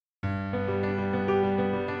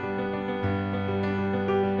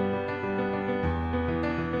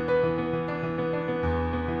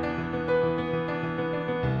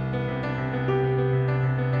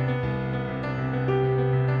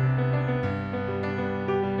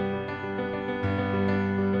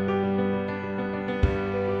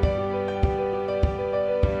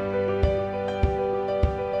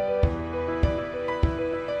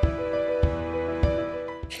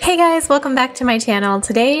Hey guys, welcome back to my channel.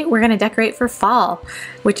 Today we're going to decorate for fall,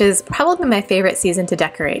 which is probably my favorite season to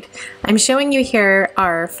decorate. I'm showing you here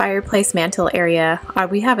our fireplace mantle area.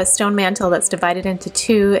 We have a stone mantle that's divided into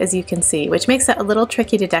two, as you can see, which makes it a little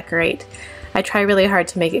tricky to decorate. I try really hard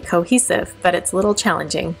to make it cohesive, but it's a little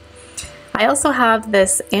challenging. I also have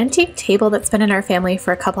this antique table that's been in our family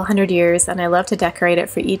for a couple hundred years, and I love to decorate it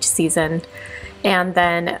for each season. And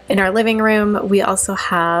then in our living room, we also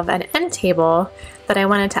have an end table that I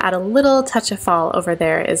wanted to add a little touch of fall over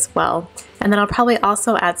there as well. And then I'll probably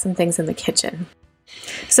also add some things in the kitchen.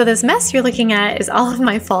 So this mess you're looking at is all of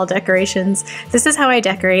my fall decorations. This is how I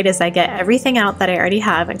decorate, is I get everything out that I already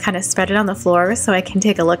have and kind of spread it on the floor so I can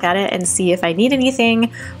take a look at it and see if I need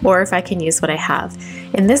anything or if I can use what I have.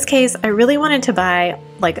 In this case, I really wanted to buy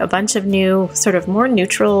like a bunch of new sort of more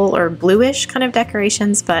neutral or bluish kind of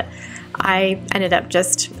decorations, but I ended up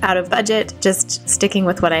just out of budget, just sticking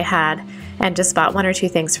with what I had and just bought one or two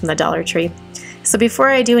things from the Dollar Tree. So before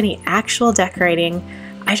I do any actual decorating,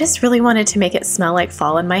 I just really wanted to make it smell like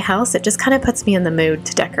fall in my house. It just kind of puts me in the mood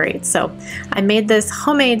to decorate. So I made this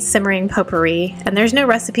homemade simmering potpourri, and there's no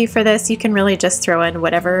recipe for this. You can really just throw in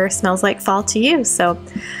whatever smells like fall to you. So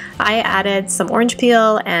I added some orange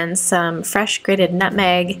peel and some fresh grated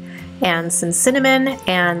nutmeg and some cinnamon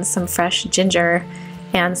and some fresh ginger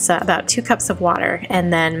and so about 2 cups of water,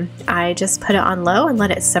 and then I just put it on low and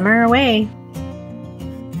let it simmer away.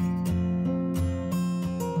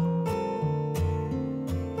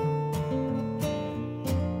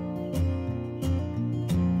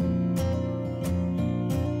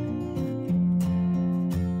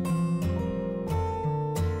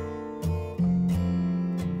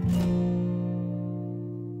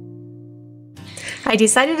 I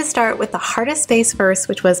decided to start with the hardest space first,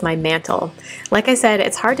 which was my mantle. Like I said,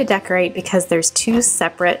 it's hard to decorate because there's two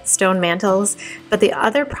separate stone mantles, but the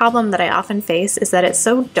other problem that I often face is that it's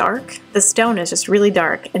so dark. The stone is just really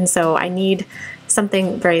dark, and so I need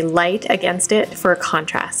something very light against it for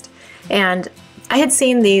contrast. And I had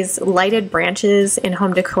seen these lighted branches in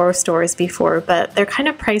home decor stores before, but they're kind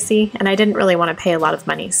of pricey and I didn't really want to pay a lot of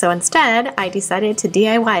money. So instead, I decided to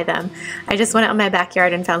DIY them. I just went out in my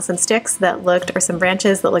backyard and found some sticks that looked, or some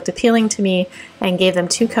branches that looked appealing to me, and gave them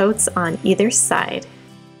 2 coats on either side.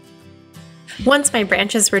 Once my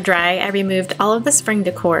branches were dry, I removed all of the spring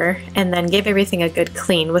decor and then gave everything a good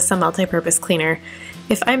clean with some multi-purpose cleaner.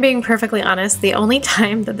 If I'm being perfectly honest, the only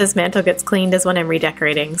time that this mantle gets cleaned is when I'm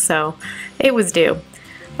redecorating, so it was due.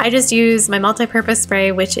 I just used my multi-purpose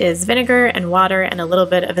spray, which is vinegar and water and a little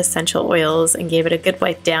bit of essential oils, and gave it a good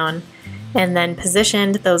wipe down, and then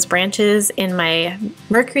positioned those branches in my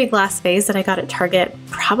mercury glass vase that I got at Target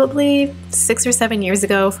probably 6 or 7 years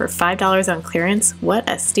ago for $5 on clearance. What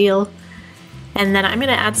a steal. And then I'm going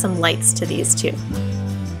to add some lights to these too.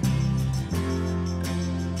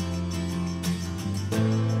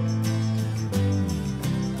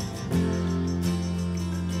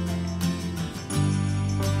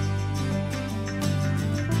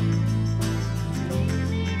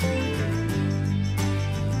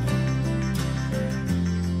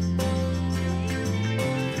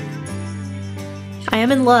 I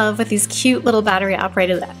am in love with these cute little battery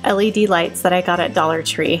operated LED lights that I got at Dollar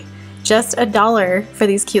Tree. Just $1 for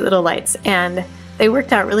these cute little lights, and they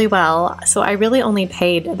worked out really well. So I really only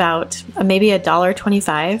paid about maybe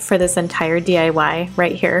 $1.25 for this entire DIY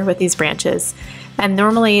right here with these branches. And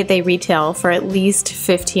normally they retail for at least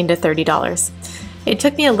 $15 to $30. It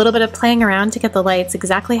took me a little bit of playing around to get the lights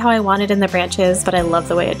exactly how I wanted in the branches, but I love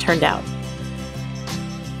the way it turned out.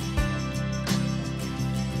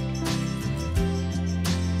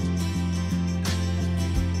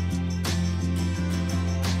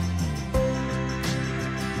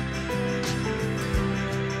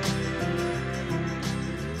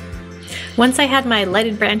 Once I had my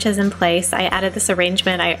lighted branches in place, I added this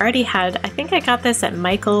arrangement I already had. I think I got this at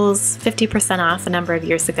Michael's 50% off a number of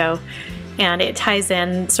years ago, and it ties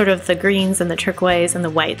in sort of the greens and the turquoise and the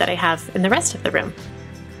white that I have in the rest of the room.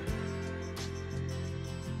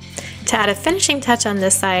 To add a finishing touch on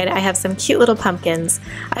this side, I have some cute little pumpkins.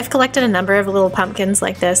 I've collected a number of little pumpkins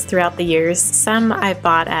like this throughout the years. Some I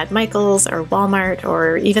bought at Michael's or Walmart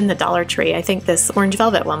or even the Dollar Tree. I think this orange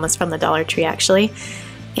velvet one was from the Dollar Tree actually.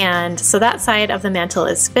 And so that side of the mantle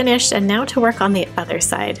is finished, and now to work on the other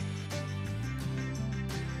side.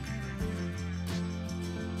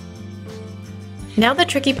 Now the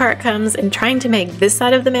tricky part comes in trying to make this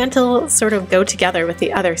side of the mantle sort of go together with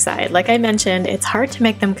the other side. Like I mentioned, it's hard to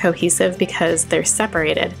make them cohesive because they're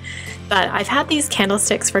separated. But I've had these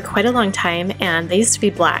candlesticks for quite a long time, and they used to be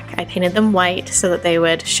black. I painted them white so that they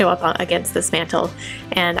would show up against this mantle,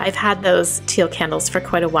 and I've had those teal candles for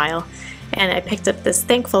quite a while. and I picked up this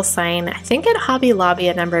thankful sign, I think at Hobby Lobby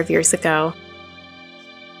a number of years ago.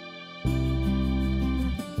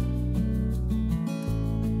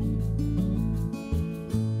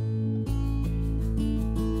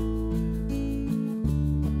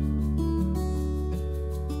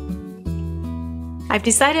 I've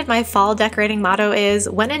decided my fall decorating motto is,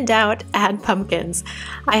 when in doubt, add pumpkins.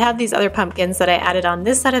 I have these other pumpkins that I added on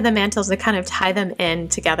this side of the mantle to kind of tie them in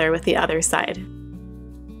together with the other side.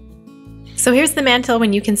 So here's the mantle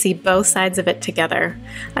when you can see both sides of it together.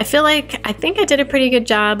 I think I did a pretty good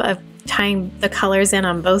job of tying the colors in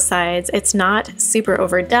on both sides. It's not super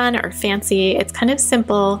overdone or fancy, it's kind of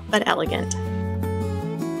simple but elegant.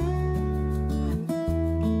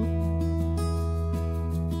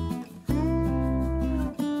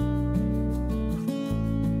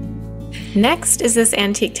 Next is this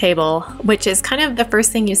antique table, which is kind of the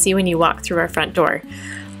first thing you see when you walk through our front door.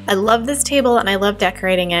 I love this table and I love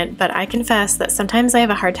decorating it, but I confess that sometimes I have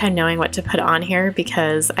a hard time knowing what to put on here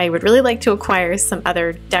because I would really like to acquire some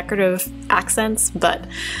other decorative accents, but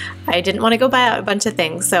I didn't want to go buy out a bunch of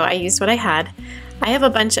things, so I used what I had. I have a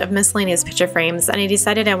bunch of miscellaneous picture frames and I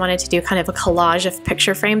decided I wanted to do kind of a collage of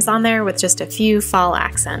picture frames on there with just a few fall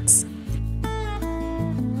accents.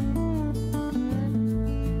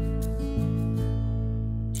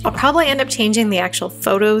 I'll probably end up changing the actual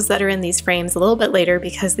photos that are in these frames a little bit later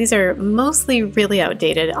because these are mostly really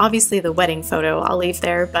outdated. Obviously the wedding photo I'll leave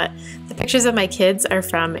there, but the pictures of my kids are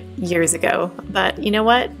from years ago. But you know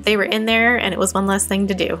what? They were in there and it was one less thing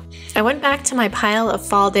to do. I went back to my pile of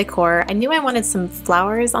fall decor. I knew I wanted some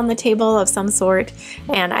flowers on the table of some sort,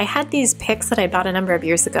 and I had these picks that I bought a number of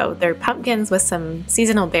years ago. They're pumpkins with some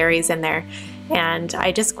seasonal berries in there. And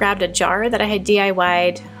I just grabbed a jar that I had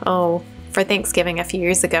DIY'd, for Thanksgiving a few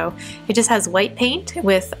years ago. It just has white paint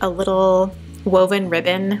with a little woven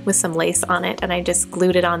ribbon with some lace on it, and I just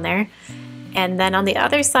glued it on there. And then on the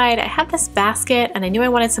other side I have this basket and I knew I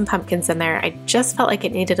wanted some pumpkins in there. I just felt like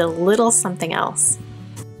it needed a little something else.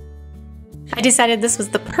 I decided this was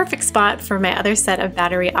the perfect spot for my other set of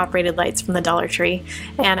battery operated lights from the Dollar Tree,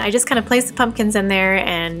 and I just kind of placed the pumpkins in there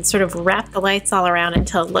and sort of wrapped the lights all around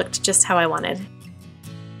until it looked just how I wanted.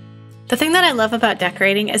 The thing that I love about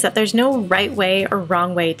decorating is that there's no right way or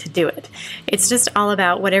wrong way to do it. It's just all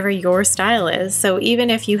about whatever your style is. So even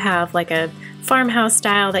if you have like a farmhouse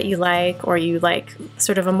style that you like, or you like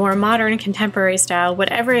sort of a more modern contemporary style,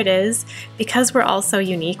 whatever it is, because we're all so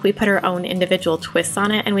unique, we put our own individual twists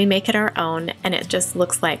on it and we make it our own, and it just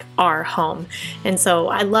looks like our home. And so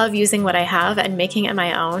I love using what I have and making it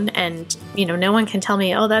my own, and no one can tell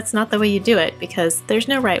me, oh, that's not the way you do it, because there's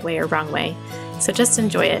no right way or wrong way. So just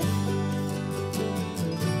enjoy it.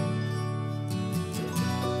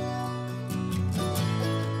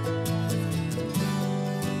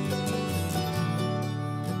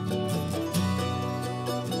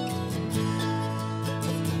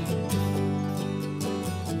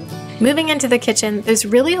 Moving into the kitchen, there's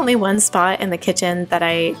really only one spot in the kitchen that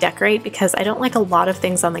I decorate because I don't like a lot of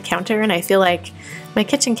things on the counter, and I feel like my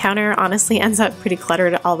kitchen counter honestly ends up pretty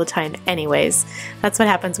cluttered all the time anyways. That's what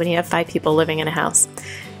happens when you have 5 people living in a house.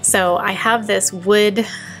 So I have this wood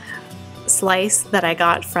slice that I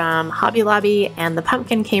got from Hobby Lobby, and the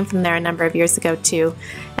pumpkin came from there a number of years ago too.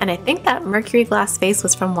 And I think that mercury glass vase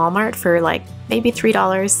was from Walmart for like maybe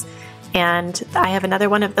 $3. And I have another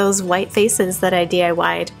one of those white vases that I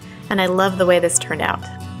DIY'd. And I love the way this turned out.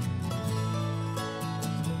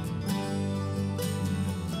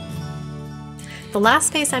 The last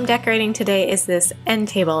space I'm decorating today is this end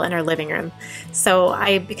table in our living room. So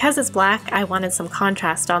because it's black, I wanted some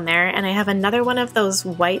contrast on there, and I have another one of those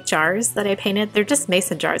white jars that I painted. They're just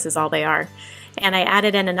mason jars is all they are. And I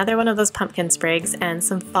added in another one of those pumpkin sprigs and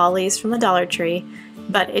some fall leaves from the Dollar Tree,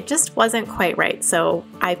 but it just wasn't quite right. So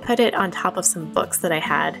I put it on top of some books that I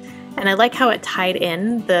had. And I like how it tied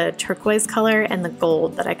in the turquoise color and the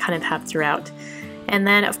gold that I kind of have throughout. And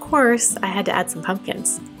then, of course, I had to add some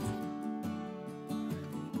pumpkins.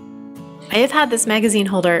 I have had this magazine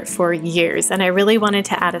holder for years, and I really wanted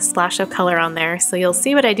to add a splash of color on there, so you'll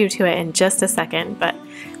see what I do to it in just a second. But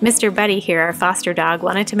Mr. Buddy here, our foster dog,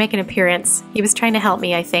 wanted to make an appearance. He was trying to help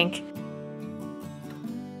me, I think.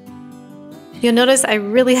 You'll notice I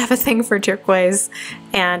really have a thing for turquoise,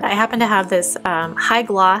 and I happen to have this high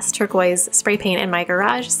gloss turquoise spray paint in my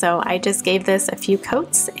garage, so I just gave this a few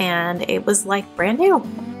coats and it was like brand new.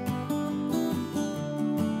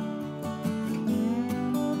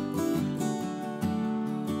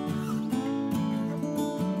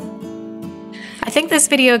 I think this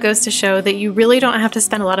video goes to show that you really don't have to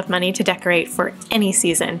spend a lot of money to decorate for any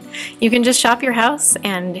season. You can just shop your house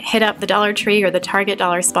and hit up the Dollar Tree or the Target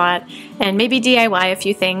dollar spot and maybe DIY a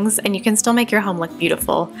few things, and you can still make your home look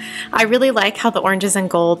beautiful. I really like how the oranges and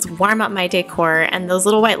golds warm up my decor, and those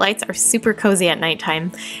little white lights are super cozy at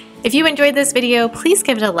nighttime. If you enjoyed this video, please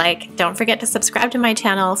give it a like. Don't forget to subscribe to my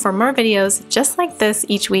channel for more videos just like this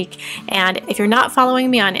each week. And if you're not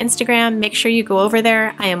following me on Instagram, make sure you go over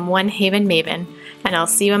there. I am One Haven Maven, and I'll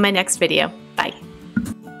see you in my next video. Bye.